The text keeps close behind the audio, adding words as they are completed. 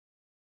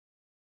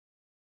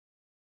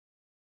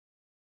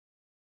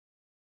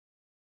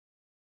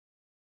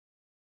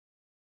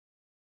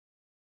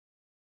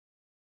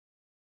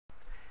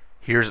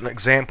Here's an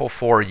example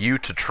for you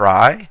to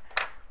try.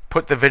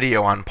 Put the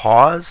video on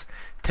pause,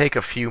 take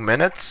a few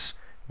minutes,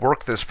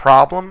 work this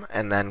problem,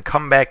 and then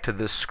come back to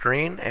this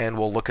screen and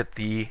we'll look at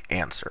the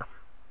answer.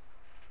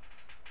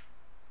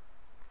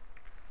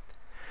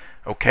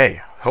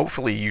 Okay,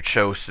 hopefully you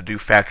chose to do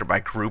factor by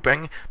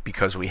grouping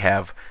because we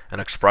have an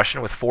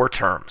expression with 4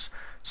 terms.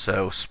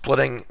 So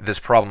splitting this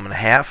problem in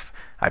half,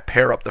 I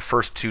pair up the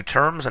first 2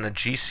 terms, and a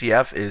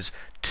GCF is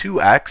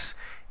 2x,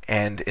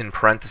 and in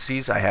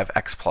parentheses I have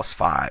x plus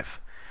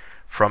 5.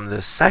 From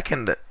the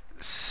second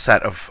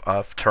set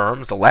of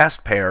terms, the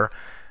last pair,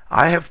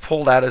 I have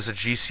pulled out as a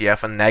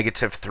GCF a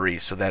negative 3,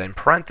 so that in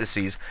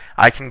parentheses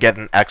I can get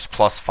an x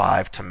plus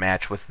 5 to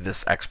match with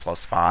this x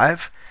plus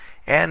 5.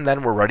 And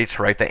then we're ready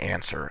to write the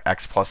answer.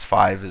 X plus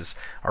 5 is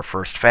our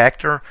first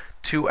factor.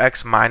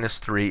 2x minus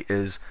 3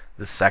 is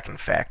the second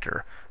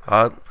factor.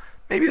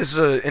 Maybe this is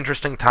an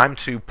interesting time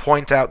to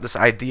point out this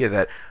idea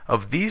that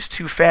of these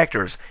 2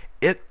 factors,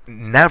 it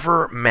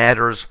never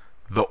matters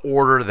the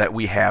order that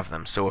we have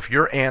them. So if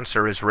your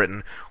answer is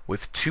written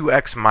with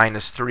 2x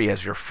minus 3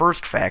 as your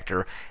first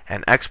factor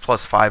and x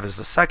plus 5 as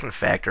the second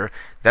factor,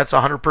 that's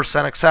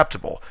 100%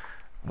 acceptable.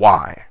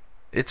 Why?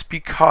 It's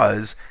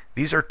because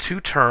these are 2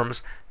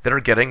 terms that are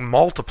getting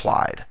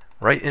multiplied.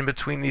 Right in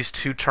between these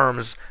 2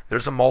 terms,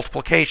 there's a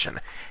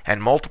multiplication.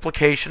 And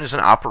multiplication is an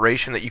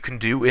operation that you can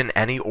do in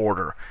any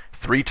order.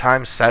 3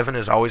 times 7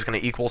 is always going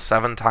to equal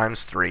 7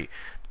 times 3.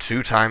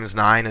 2 times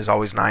 9 is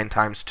always 9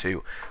 times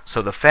 2.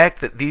 So the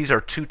fact that these are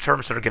 2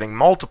 terms that are getting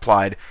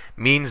multiplied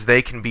means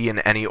they can be in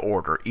any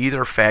order.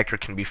 Either factor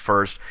can be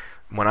first.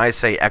 When I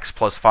say x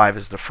plus 5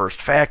 is the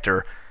first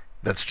factor,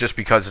 that's just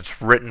because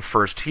it's written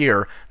first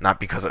here,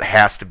 not because it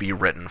has to be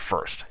written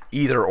first.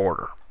 Either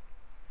order.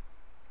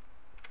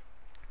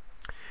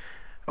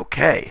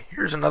 Okay,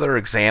 here's another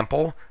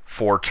example.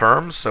 4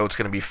 terms, so it's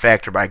going to be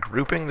factor by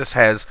grouping. This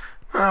has,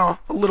 well,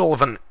 a little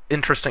of an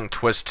interesting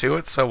twist to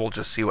it, so we'll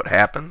just see what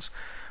happens.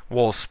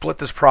 We'll split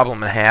this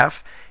problem in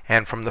half,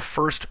 and from the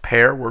first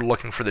pair, we're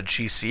looking for the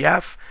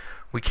GCF.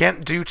 We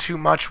can't do too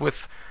much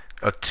with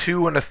a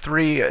 2 and a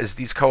 3 as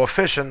these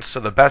coefficients, so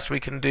the best we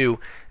can do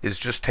is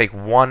just take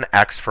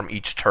 1x from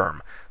each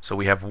term. So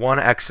we have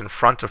 1x in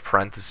front of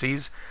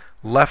parentheses.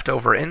 Left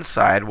over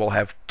inside, we'll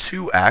have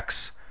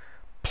 2x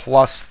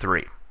plus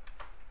 3.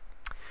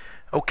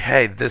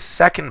 Okay, this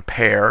second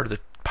pair, the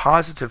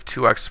positive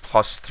 2x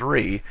plus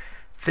 3,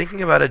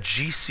 thinking about a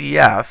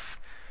GCF,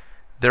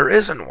 there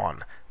isn't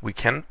one. We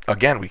can't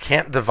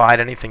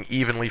divide anything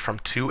evenly from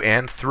 2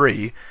 and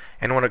 3,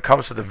 and when it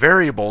comes to the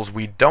variables,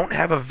 we don't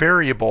have a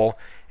variable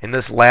in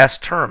this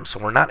last term, so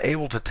we're not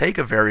able to take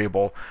a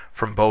variable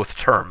from both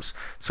terms.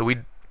 So we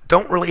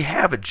don't really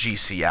have a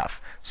GCF.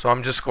 So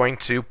I'm just going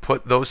to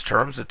put those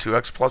terms, the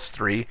 2x plus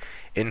 3,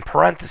 in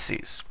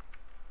parentheses.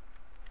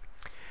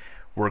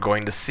 We're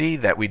going to see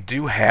that we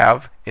do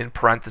have, in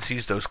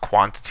parentheses, those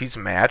quantities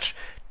match.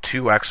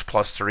 2x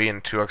plus 3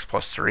 and 2x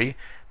plus 3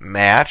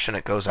 match, and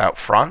it goes out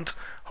front.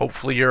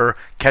 Hopefully you're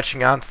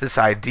catching on to this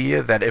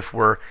idea that if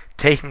we're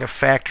taking a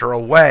factor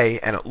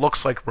away and it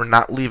looks like we're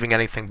not leaving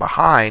anything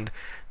behind,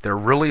 there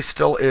really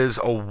still is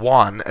a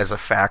 1 as a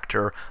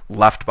factor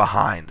left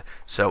behind.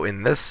 So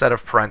in this set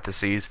of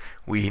parentheses,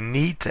 we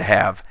need to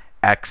have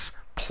x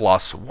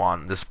plus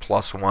 1. This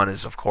plus 1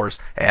 is, of course,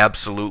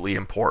 absolutely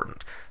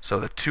important. So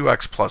the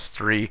 2x plus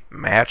 3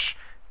 match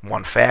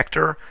one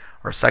factor.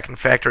 Our second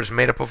factor is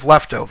made up of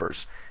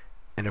leftovers.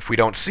 And if we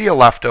don't see a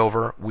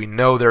leftover, we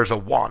know there's a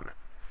 1.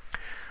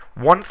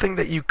 One thing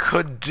that you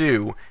could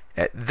do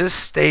at this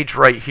stage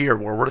right here,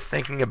 where we're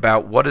thinking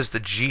about what is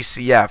the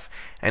GCF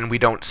and we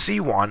don't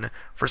see one,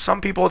 for some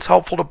people it's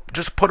helpful to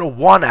just put a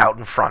 1 out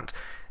in front.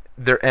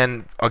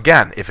 And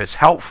again, if it's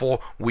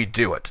helpful, we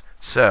do it.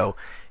 So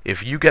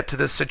if you get to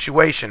this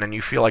situation and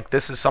you feel like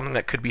this is something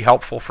that could be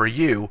helpful for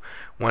you,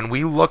 when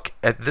we look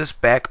at this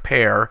back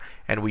pair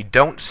and we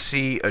don't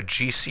see a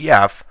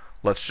GCF,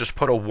 let's just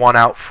put a 1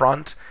 out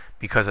front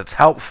because it's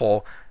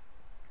helpful.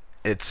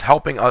 It's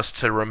helping us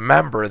to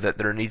remember that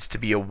there needs to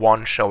be a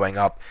 1 showing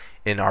up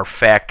in our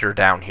factor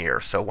down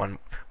here. So when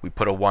we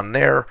put a 1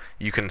 there,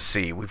 you can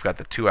see we've got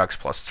the 2x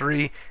plus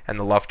 3, and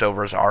the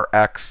leftovers are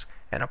x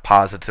and a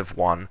positive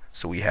 1,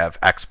 so we have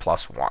x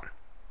plus 1.